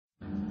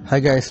Hi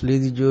guys,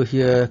 Lazy Joe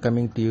here,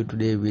 coming to you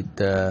today with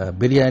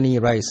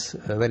biryani rice,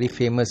 a very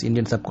famous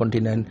Indian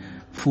subcontinent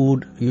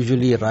food.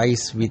 Usually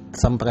rice with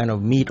some kind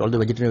of meat, although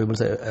vegetarian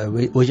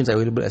versions are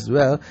available as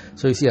well.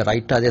 So you see a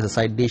raita, there's a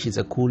side dish, it's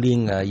a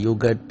cooling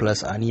yogurt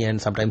plus onion,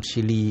 sometimes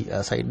chili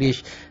side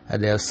dish.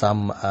 There's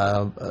some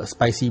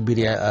spicy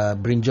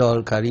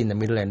brinjal curry in the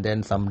middle, and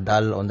then some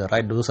dal on the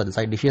right. Those are the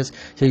side dishes.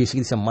 Here you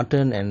see some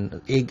mutton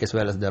and egg as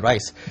well as the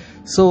rice.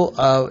 So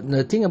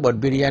the thing about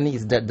biryani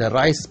is that the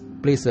rice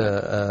plays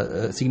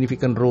a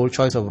significant role,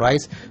 choice of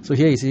rice. So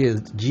here you see a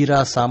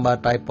jeera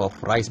sambar type of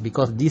rice,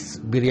 because this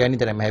biryani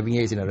that I'm having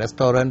here is in a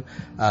restaurant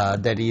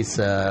that is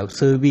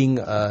serving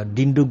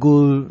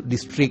Dindugul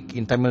district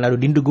in Tamil Nadu.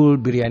 Dindugul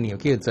biryani,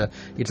 okay,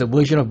 it's a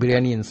version of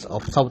biryani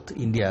of South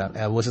India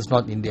versus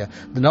North India.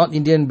 The North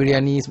Indian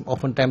biryanis,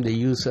 oftentimes they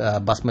use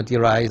basmati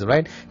rice,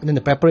 right? And then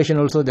the preparation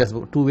also, there's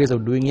two ways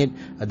of doing it,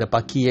 the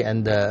paki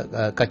and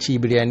the kachi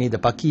biryani. The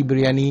paki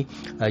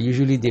biryani,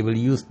 usually they will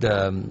use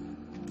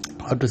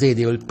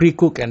they will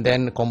pre-cook and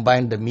then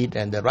combine the meat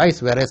and the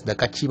rice, whereas the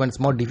kachi one is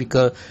more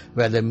difficult,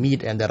 where the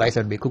meat and the rice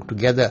will be cooked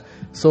together.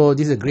 So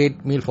this is a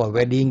great meal for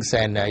weddings,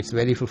 and it's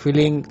very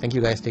fulfilling. Thank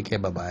you guys, take care,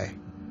 bye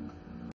bye.